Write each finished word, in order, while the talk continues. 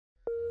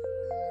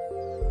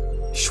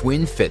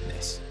Schwinn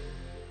Fitness.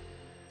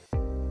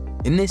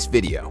 In this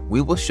video,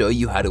 we will show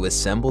you how to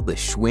assemble the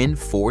Schwinn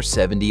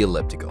 470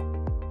 elliptical.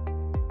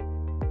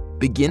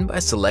 Begin by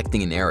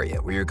selecting an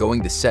area where you're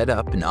going to set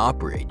up and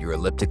operate your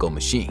elliptical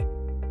machine.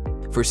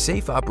 For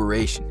safe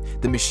operation,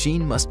 the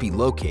machine must be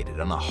located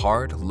on a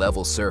hard,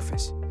 level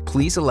surface.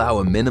 Please allow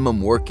a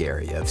minimum work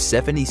area of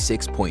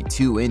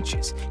 76.2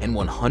 inches and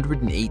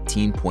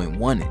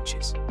 118.1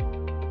 inches.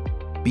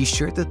 Be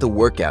sure that the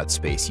workout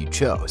space you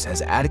chose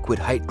has adequate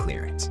height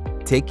clearance,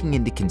 taking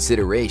into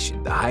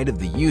consideration the height of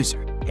the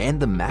user and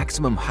the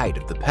maximum height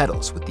of the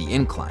pedals with the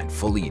incline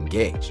fully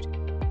engaged.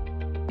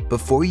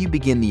 Before you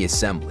begin the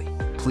assembly,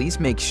 please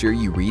make sure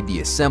you read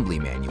the assembly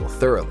manual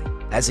thoroughly,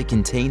 as it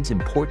contains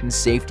important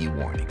safety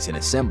warnings and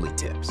assembly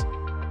tips.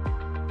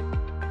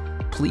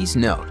 Please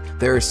note,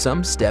 there are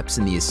some steps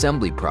in the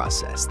assembly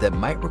process that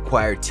might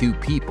require two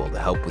people to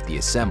help with the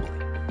assembly.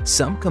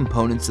 Some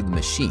components of the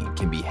machine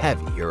can be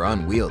heavy or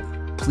unwieldy.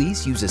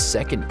 Please use a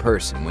second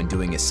person when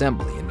doing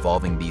assembly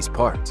involving these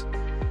parts.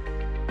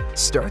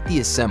 Start the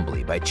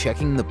assembly by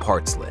checking the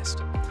parts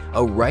list.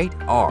 A right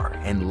R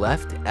and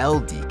left L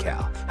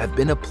decal have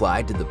been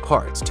applied to the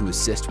parts to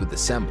assist with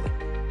assembly.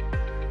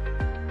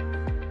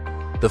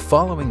 The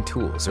following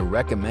tools are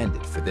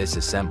recommended for this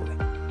assembly.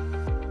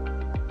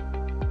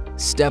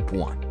 Step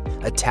 1.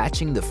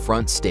 Attaching the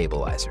front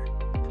stabilizer.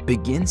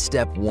 Begin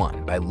step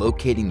 1 by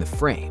locating the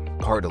frame,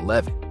 part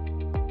 11.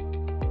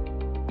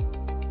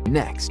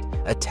 Next,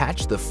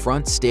 attach the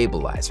front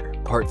stabilizer,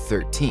 part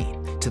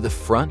 13, to the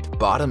front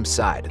bottom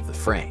side of the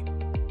frame.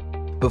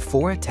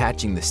 Before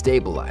attaching the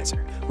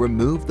stabilizer,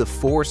 remove the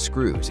 4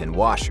 screws and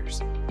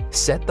washers.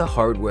 Set the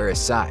hardware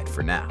aside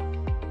for now.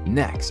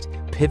 Next,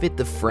 pivot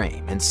the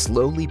frame and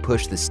slowly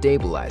push the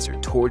stabilizer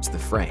towards the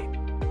frame.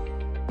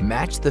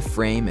 Match the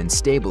frame and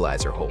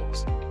stabilizer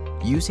holes.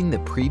 Using the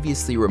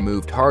previously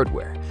removed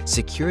hardware,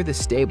 secure the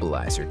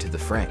stabilizer to the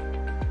frame.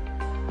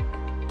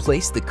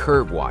 Place the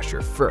curve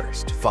washer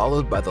first,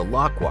 followed by the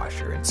lock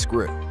washer and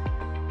screw.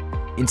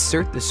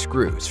 Insert the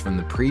screws from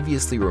the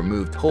previously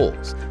removed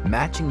holes,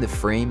 matching the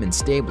frame and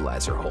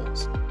stabilizer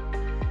holes.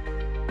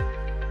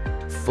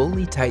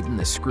 Fully tighten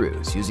the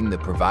screws using the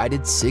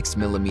provided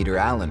 6mm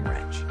Allen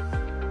wrench.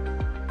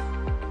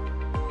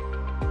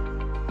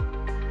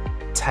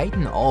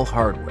 Tighten all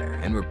hardware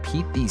and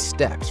repeat these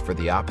steps for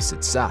the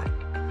opposite side.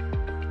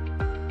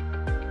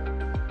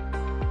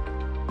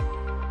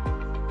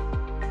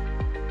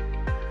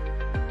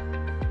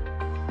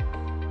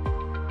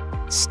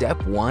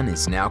 Step 1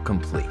 is now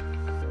complete.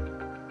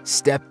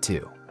 Step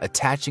 2.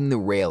 Attaching the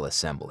rail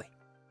assembly.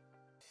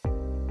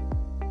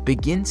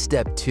 Begin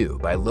step 2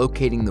 by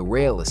locating the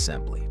rail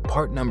assembly,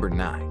 part number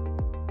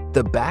 9.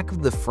 The back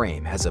of the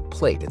frame has a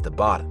plate at the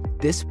bottom.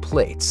 This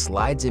plate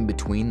slides in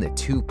between the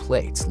 2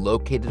 plates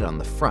located on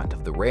the front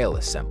of the rail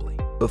assembly.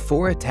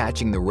 Before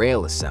attaching the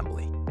rail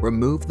assembly,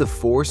 remove the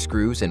 4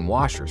 screws and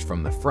washers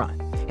from the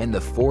front and the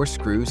 4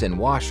 screws and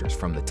washers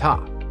from the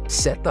top.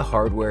 Set the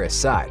hardware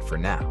aside for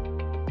now.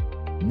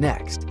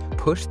 Next,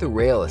 push the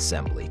rail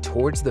assembly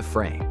towards the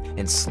frame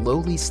and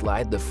slowly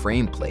slide the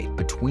frame plate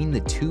between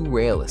the 2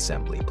 rail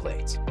assembly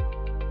plates.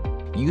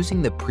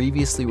 Using the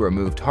previously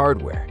removed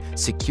hardware,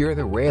 secure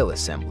the rail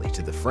assembly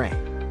to the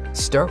frame.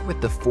 Start with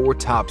the 4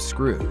 top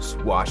screws,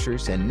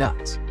 washers, and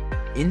nuts.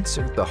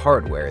 Insert the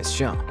hardware as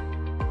shown.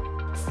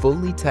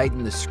 Fully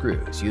tighten the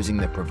screws using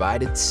the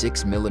provided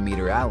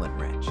 6mm Allen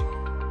wrench.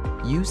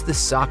 Use the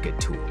socket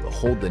tool to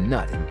hold the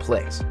nut in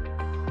place.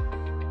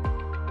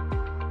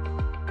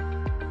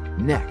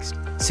 Next,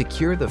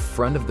 secure the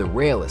front of the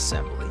rail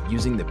assembly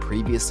using the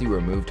previously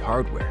removed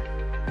hardware.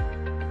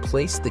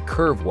 Place the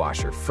curve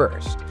washer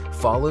first,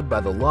 followed by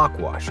the lock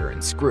washer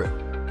and screw.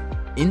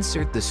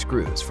 Insert the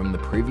screws from the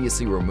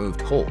previously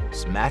removed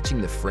holes,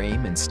 matching the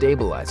frame and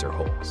stabilizer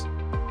holes.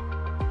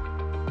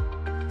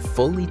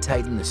 Fully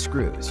tighten the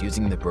screws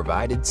using the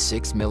provided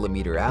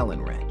 6mm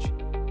Allen wrench.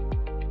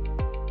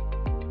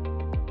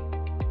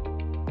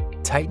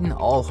 Tighten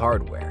all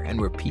hardware and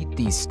repeat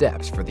these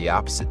steps for the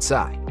opposite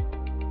side.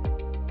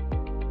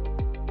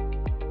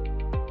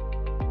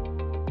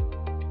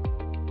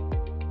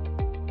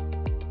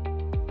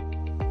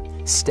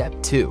 Step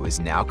 2 is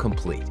now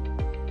complete.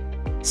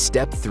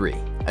 Step 3.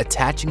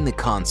 Attaching the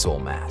console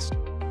mast.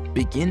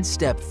 Begin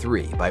step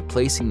 3 by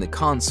placing the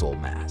console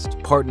mast,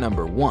 part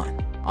number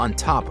 1, on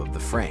top of the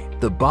frame.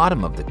 The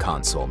bottom of the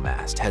console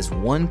mast has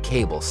 1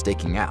 cable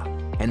sticking out,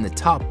 and the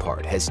top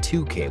part has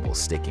 2 cables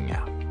sticking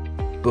out.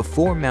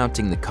 Before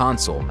mounting the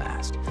console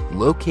mast,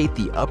 locate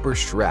the upper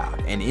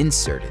shroud and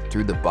insert it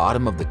through the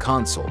bottom of the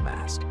console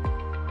mast.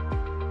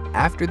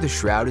 After the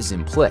shroud is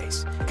in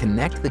place,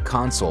 connect the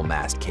console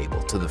mast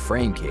cable to the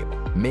frame cable.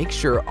 Make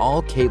sure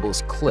all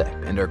cables clip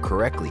and are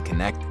correctly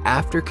connected.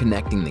 After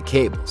connecting the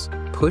cables,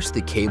 push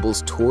the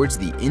cables towards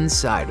the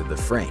inside of the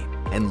frame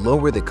and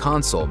lower the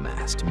console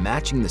mast,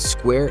 matching the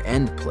square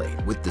end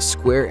plate with the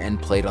square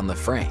end plate on the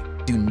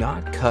frame. Do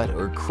not cut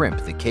or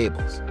crimp the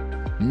cables.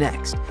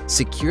 Next,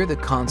 secure the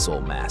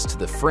console mast to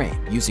the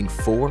frame using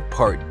 4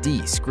 Part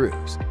D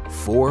screws.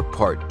 4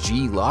 part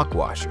G lock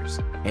washers,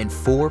 and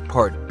 4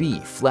 part B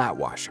flat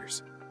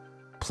washers.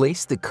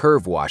 Place the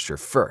curve washer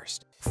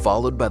first,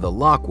 followed by the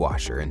lock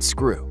washer and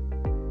screw.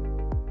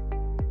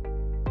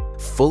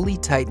 Fully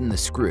tighten the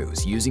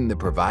screws using the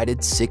provided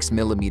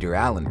 6mm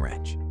Allen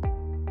wrench.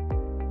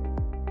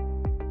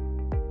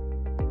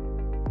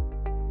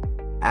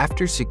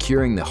 After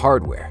securing the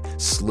hardware,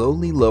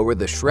 slowly lower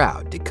the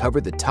shroud to cover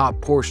the top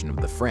portion of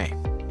the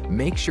frame.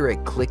 Make sure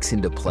it clicks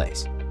into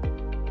place.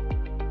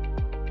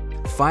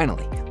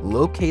 Finally,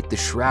 locate the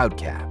shroud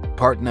cap,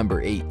 part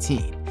number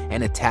 18,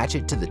 and attach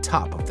it to the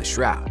top of the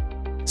shroud.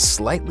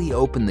 Slightly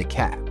open the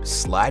cap,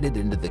 slide it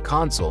into the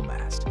console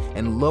mast,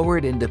 and lower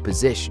it into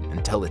position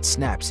until it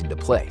snaps into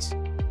place.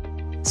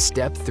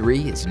 Step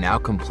 3 is now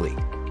complete.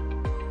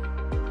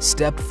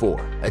 Step 4.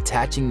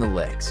 Attaching the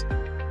legs.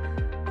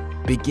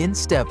 Begin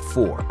step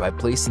 4 by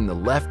placing the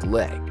left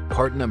leg,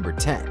 part number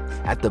 10,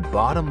 at the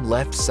bottom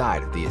left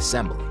side of the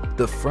assembly.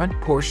 The front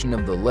portion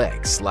of the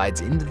leg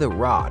slides into the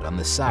rod on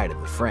the side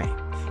of the frame,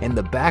 and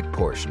the back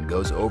portion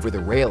goes over the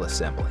rail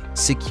assembly.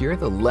 Secure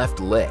the left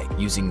leg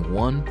using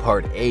 1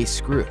 part A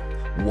screw,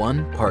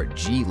 1 part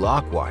G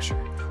lock washer,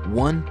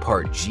 1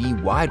 part G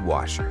wide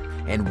washer,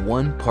 and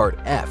 1 part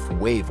F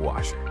wave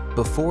washer.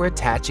 Before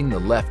attaching the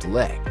left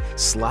leg,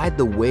 slide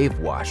the wave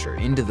washer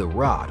into the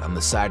rod on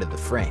the side of the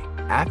frame.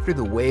 After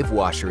the wave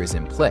washer is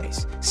in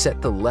place,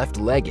 set the left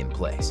leg in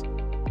place.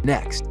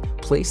 Next,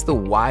 place the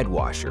wide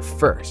washer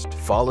first,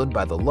 followed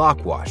by the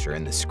lock washer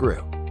and the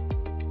screw.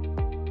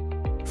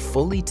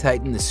 Fully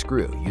tighten the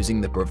screw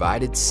using the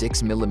provided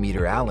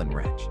 6mm Allen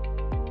wrench.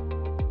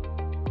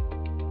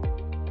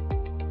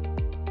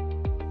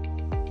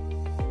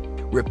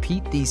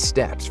 Repeat these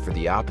steps for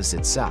the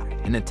opposite side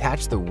and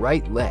attach the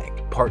right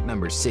leg, part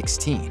number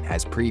 16,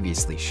 as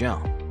previously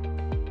shown.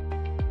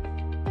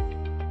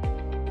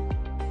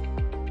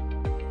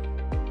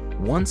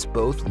 Once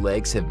both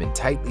legs have been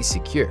tightly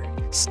secured,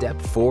 step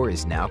 4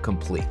 is now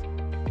complete.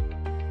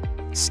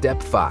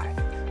 Step 5.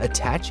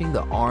 Attaching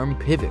the arm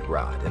pivot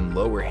rod and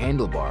lower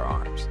handlebar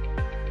arms.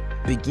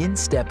 Begin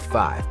step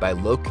 5 by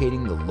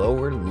locating the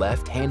lower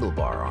left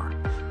handlebar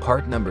arm,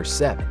 part number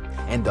 7,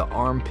 and the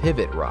arm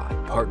pivot rod,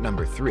 part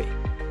number 3.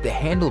 The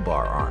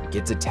handlebar arm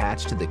gets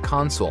attached to the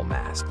console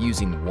mast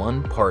using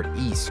 1 part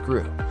E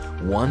screw,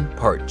 1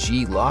 part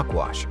G lock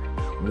washer,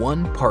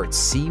 1 part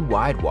C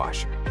wide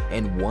washer,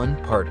 and 1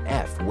 part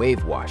F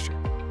wave washer.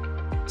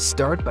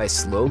 Start by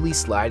slowly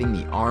sliding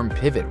the arm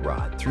pivot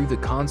rod through the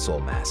console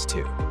mast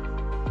tube.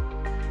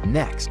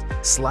 Next,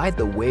 slide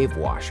the wave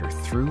washer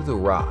through the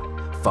rod,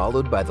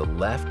 followed by the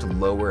left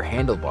lower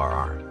handlebar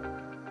arm.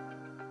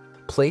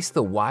 Place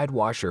the wide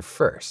washer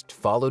first,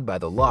 followed by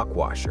the lock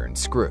washer and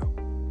screw.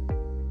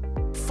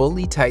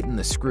 Fully tighten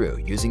the screw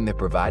using the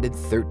provided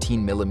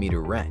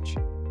 13mm wrench.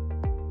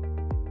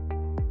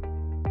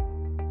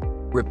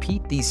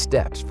 Repeat these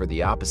steps for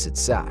the opposite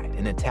side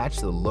and attach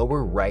the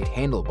lower right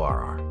handlebar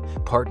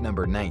arm, part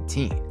number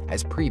 19,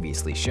 as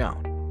previously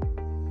shown.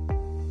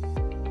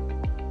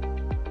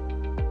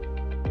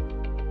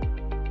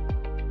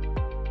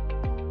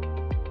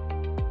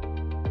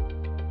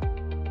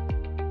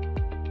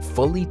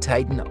 Fully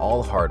tighten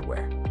all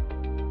hardware.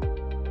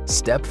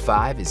 Step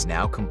 5 is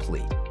now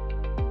complete.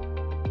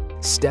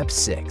 Step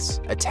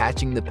 6.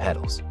 Attaching the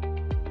pedals.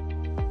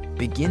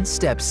 Begin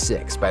step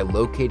 6 by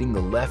locating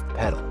the left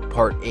pedal,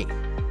 part 8.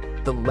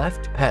 The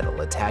left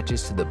pedal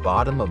attaches to the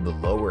bottom of the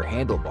lower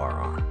handlebar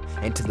arm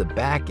and to the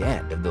back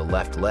end of the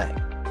left leg.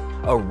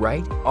 A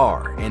right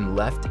R and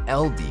left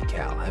L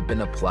decal have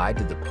been applied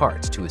to the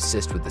parts to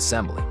assist with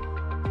assembly.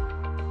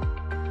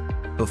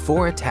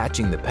 Before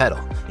attaching the pedal,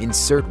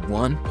 insert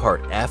 1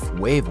 part F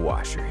wave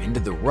washer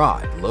into the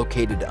rod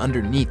located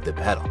underneath the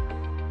pedal.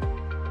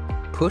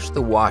 Push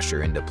the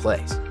washer into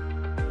place.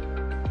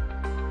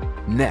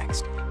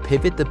 Next,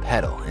 pivot the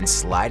pedal and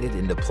slide it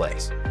into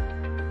place.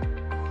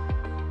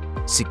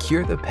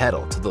 Secure the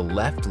pedal to the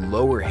left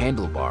lower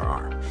handlebar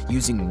arm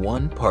using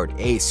 1 part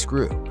A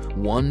screw,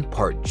 1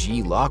 part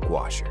G lock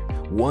washer,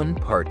 1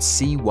 part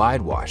C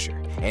wide washer,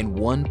 and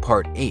 1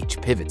 part H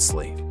pivot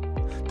sleeve.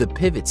 The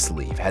pivot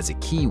sleeve has a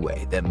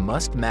keyway that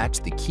must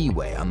match the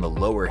keyway on the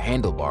lower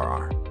handlebar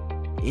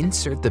arm.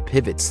 Insert the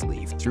pivot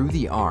sleeve through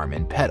the arm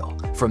and pedal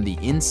from the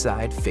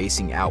inside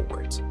facing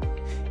outwards.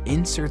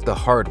 Insert the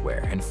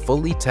hardware and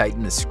fully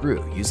tighten the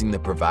screw using the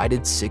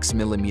provided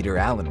 6mm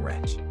Allen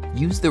wrench.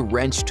 Use the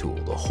wrench tool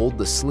to hold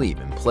the sleeve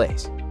in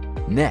place.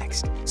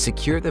 Next,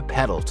 secure the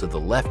pedal to the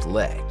left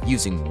leg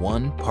using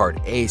 1 part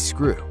A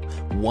screw,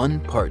 1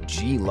 part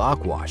G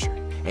lock washer,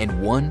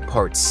 and 1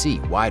 part C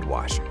wide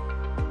washer.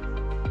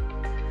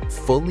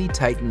 Fully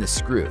tighten the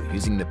screw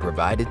using the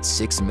provided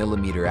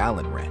 6mm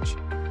Allen wrench.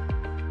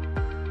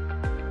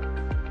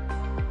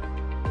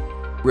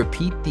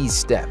 Repeat these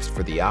steps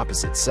for the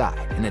opposite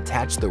side and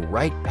attach the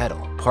right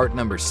pedal, part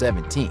number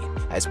 17,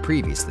 as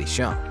previously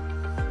shown.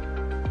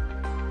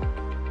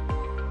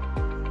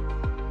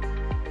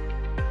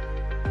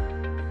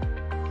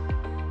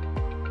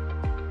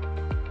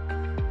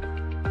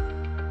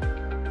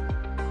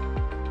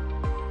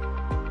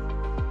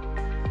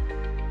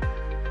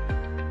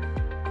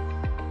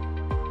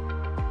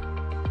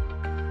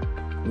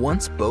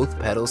 Once both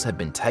pedals have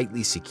been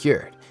tightly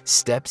secured,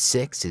 Step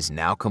 6 is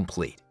now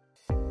complete.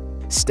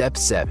 Step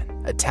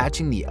 7.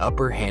 Attaching the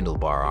upper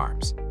handlebar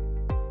arms.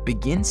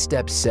 Begin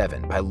Step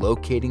 7 by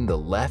locating the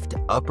left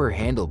upper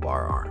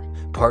handlebar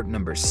arm, part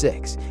number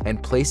 6,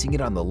 and placing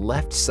it on the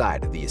left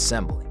side of the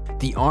assembly.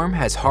 The arm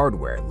has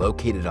hardware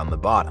located on the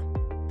bottom.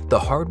 The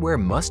hardware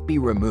must be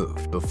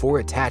removed before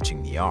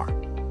attaching the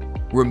arm.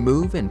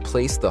 Remove and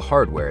place the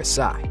hardware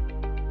aside.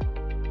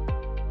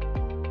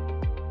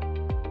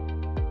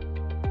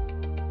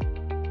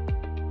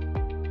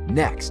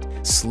 Next,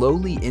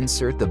 slowly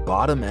insert the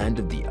bottom end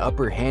of the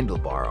upper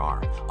handlebar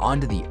arm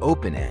onto the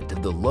open end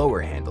of the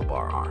lower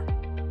handlebar arm.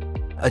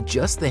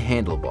 Adjust the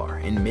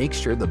handlebar and make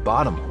sure the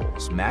bottom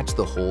holes match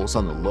the holes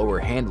on the lower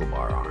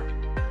handlebar arm.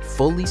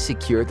 Fully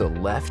secure the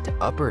left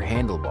upper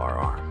handlebar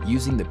arm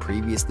using the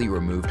previously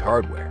removed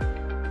hardware.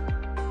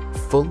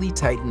 Fully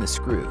tighten the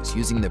screws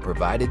using the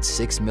provided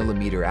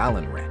 6mm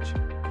Allen wrench.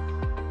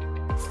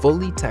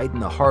 Fully tighten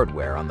the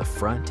hardware on the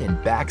front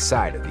and back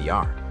side of the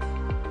arm.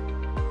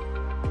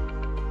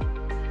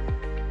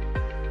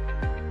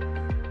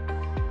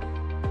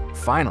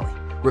 Finally,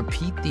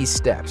 repeat these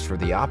steps for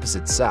the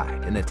opposite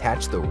side and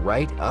attach the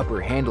right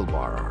upper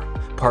handlebar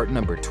arm, part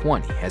number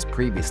 20 as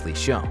previously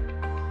shown.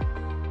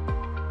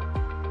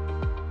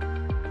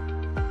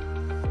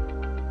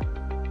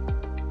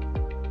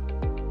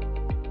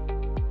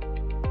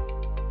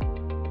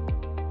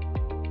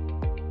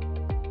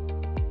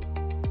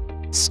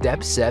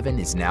 Step 7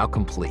 is now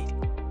complete.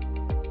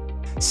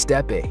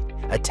 Step 8.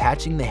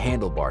 Attaching the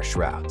handlebar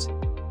shrouds.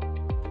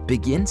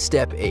 Begin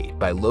Step 8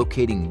 by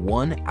locating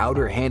one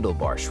outer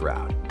handlebar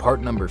shroud, part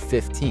number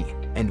 15,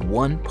 and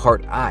one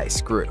part I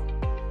screw.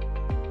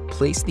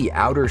 Place the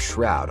outer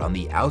shroud on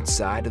the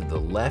outside of the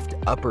left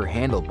upper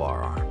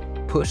handlebar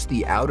arm. Push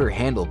the outer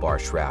handlebar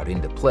shroud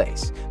into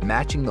place,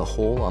 matching the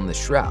hole on the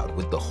shroud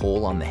with the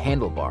hole on the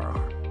handlebar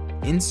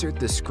arm. Insert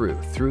the screw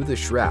through the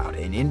shroud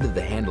and into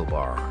the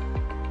handlebar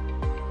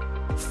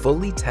arm.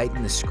 Fully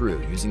tighten the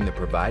screw using the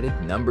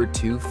provided number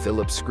 2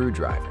 Phillips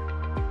screwdriver.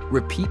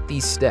 Repeat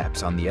these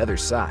steps on the other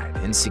side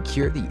and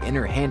secure the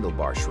inner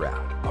handlebar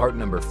shroud, part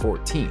number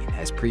 14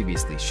 as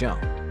previously shown.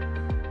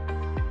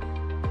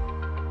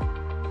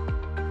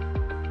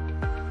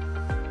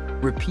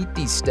 Repeat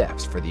these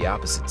steps for the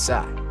opposite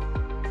side.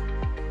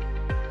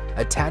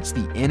 Attach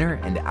the inner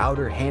and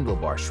outer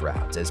handlebar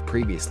shrouds as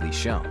previously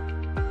shown.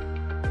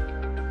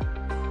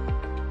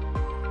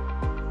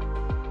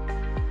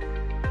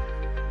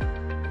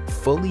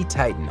 Fully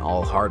tighten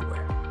all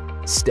hardware.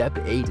 Step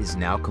 8 is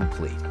now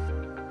complete.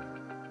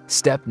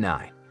 Step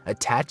 9.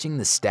 Attaching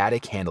the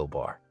static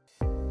handlebar.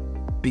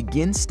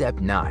 Begin Step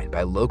 9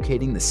 by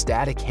locating the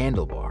static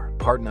handlebar,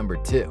 part number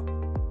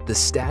 2. The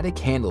static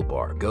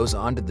handlebar goes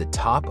onto the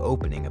top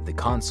opening of the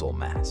console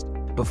mast.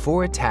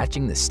 Before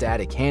attaching the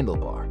static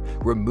handlebar,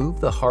 remove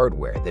the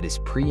hardware that is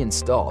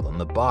pre-installed on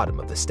the bottom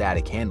of the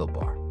static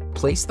handlebar.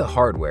 Place the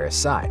hardware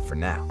aside for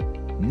now.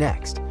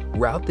 Next,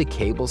 route the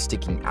cable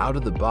sticking out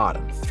of the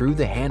bottom through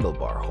the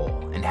handlebar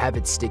hole and have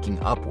it sticking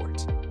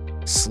upwards.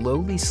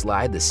 Slowly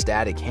slide the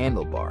static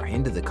handlebar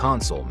into the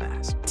console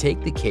mast.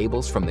 Take the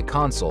cables from the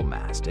console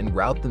mast and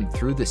route them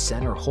through the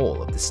center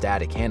hole of the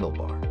static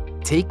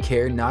handlebar. Take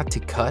care not to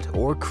cut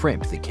or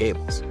crimp the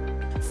cables.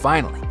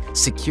 Finally,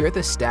 secure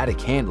the static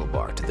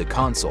handlebar to the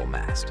console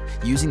mast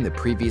using the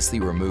previously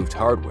removed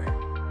hardware.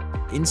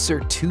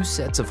 Insert 2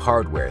 sets of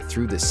hardware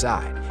through the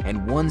side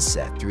and 1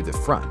 set through the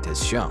front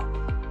as shown.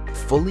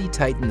 Fully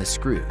tighten the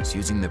screws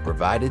using the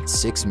provided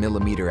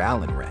 6mm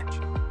Allen wrench.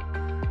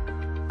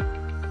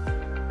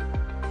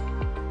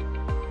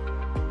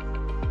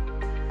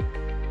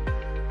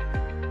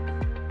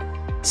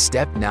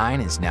 Step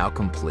 9 is now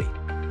complete.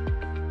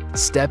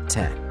 Step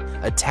 10.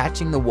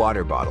 Attaching the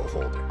water bottle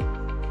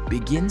holder.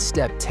 Begin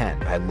Step 10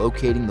 by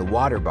locating the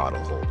water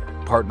bottle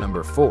holder, part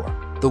number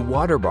 4. The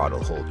water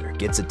bottle holder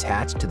gets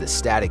attached to the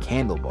static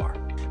handlebar.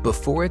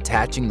 Before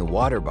attaching the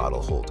water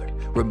bottle holder,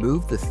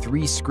 remove the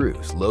 3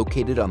 screws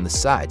located on the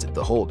sides of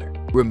the holder.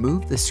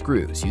 Remove the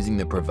screws using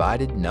the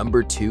provided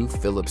number 2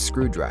 Phillips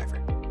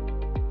screwdriver.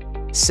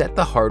 Set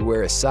the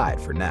hardware aside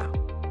for now.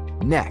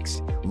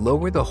 Next,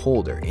 lower the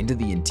holder into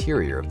the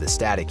interior of the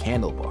static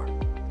handlebar.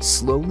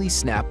 Slowly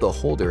snap the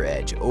holder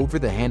edge over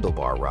the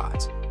handlebar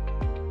rods.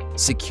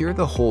 Secure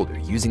the holder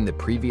using the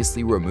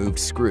previously removed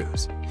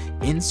screws.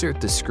 Insert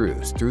the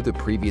screws through the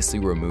previously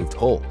removed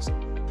holes.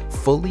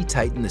 Fully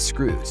tighten the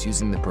screws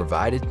using the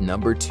provided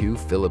number 2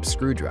 Phillips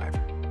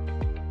screwdriver.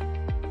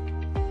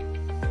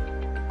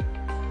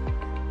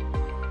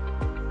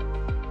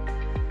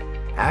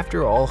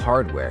 After all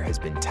hardware has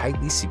been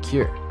tightly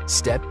secured,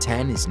 Step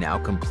 10 is now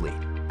complete.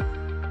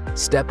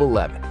 Step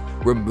 11.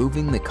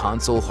 Removing the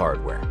console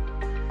hardware.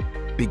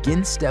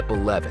 Begin Step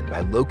 11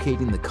 by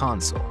locating the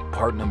console,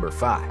 part number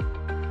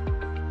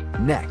 5.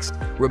 Next,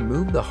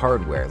 remove the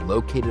hardware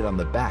located on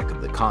the back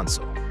of the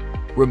console.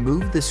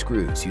 Remove the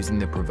screws using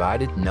the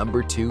provided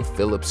number 2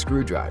 Phillips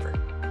screwdriver.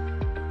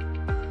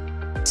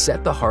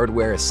 Set the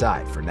hardware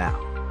aside for now.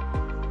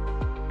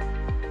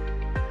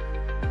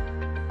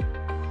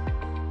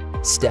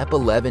 Step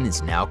 11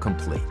 is now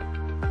complete.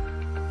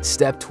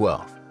 Step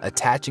 12.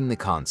 Attaching the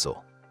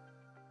console.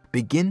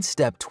 Begin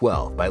Step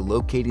 12 by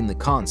locating the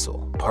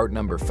console, part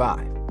number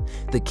 5.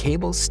 The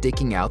cable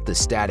sticking out the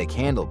static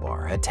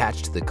handlebar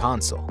attached to the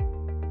console.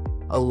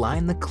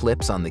 Align the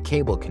clips on the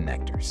cable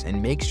connectors and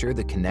make sure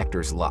the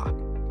connectors lock.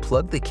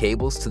 Plug the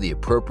cables to the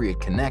appropriate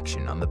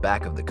connection on the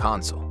back of the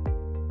console.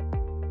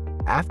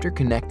 After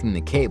connecting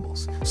the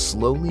cables,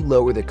 slowly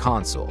lower the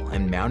console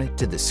and mount it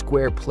to the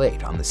square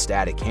plate on the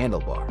static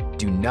handlebar.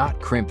 Do not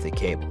crimp the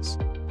cables.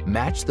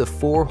 Match the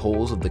 4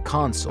 holes of the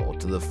console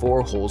to the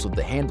 4 holes of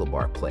the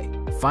handlebar plate.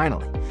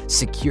 Finally,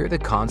 secure the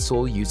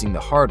console using the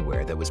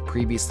hardware that was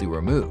previously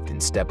removed in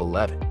Step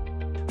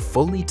 11.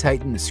 Fully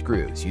tighten the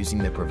screws using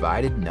the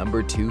provided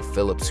number 2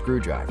 Phillips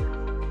screwdriver.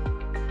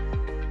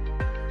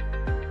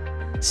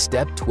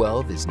 Step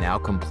 12 is now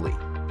complete.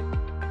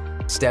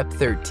 Step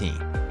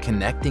 13.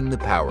 Connecting the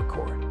power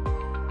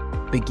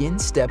cord. Begin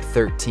Step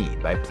 13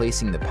 by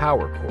placing the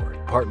power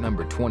cord, part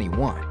number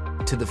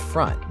 21, to the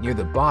front near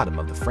the bottom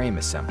of the frame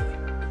assembly.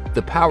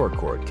 The power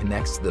cord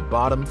connects to the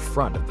bottom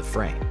front of the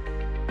frame.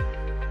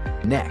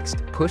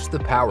 Next, push the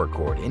power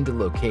cord into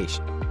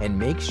location and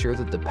make sure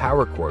that the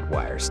power cord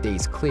wire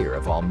stays clear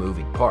of all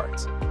moving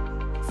parts.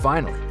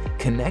 Finally,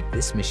 connect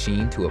this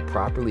machine to a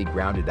properly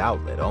grounded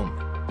outlet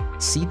only.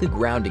 See the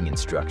grounding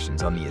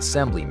instructions on the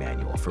assembly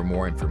manual for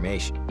more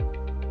information.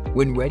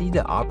 When ready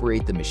to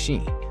operate the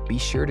machine, be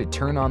sure to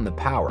turn on the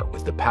power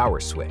with the power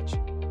switch.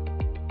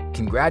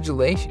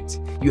 Congratulations!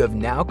 You have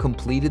now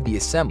completed the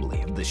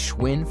assembly of the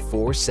Schwinn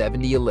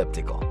 470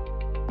 elliptical.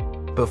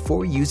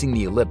 Before using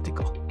the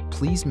elliptical,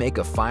 please make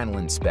a final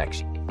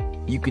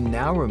inspection. You can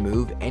now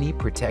remove any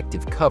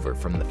protective cover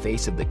from the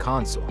face of the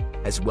console,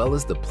 as well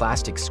as the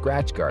plastic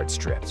scratch guard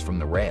strips from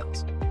the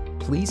rails.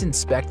 Please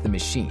inspect the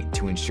machine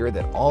to ensure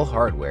that all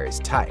hardware is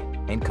tight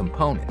and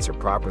components are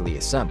properly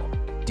assembled.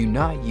 Do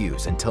not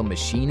use until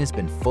machine has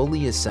been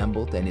fully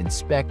assembled and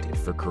inspected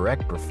for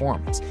correct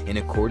performance in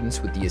accordance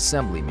with the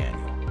assembly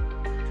manual.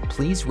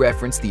 Please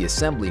reference the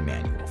assembly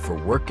manual for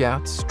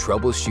workouts,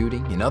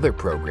 troubleshooting, and other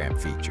program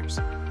features.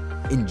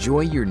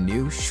 Enjoy your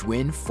new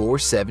Schwinn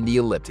 470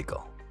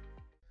 elliptical.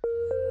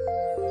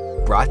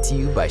 Brought to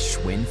you by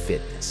Schwinn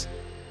Fitness.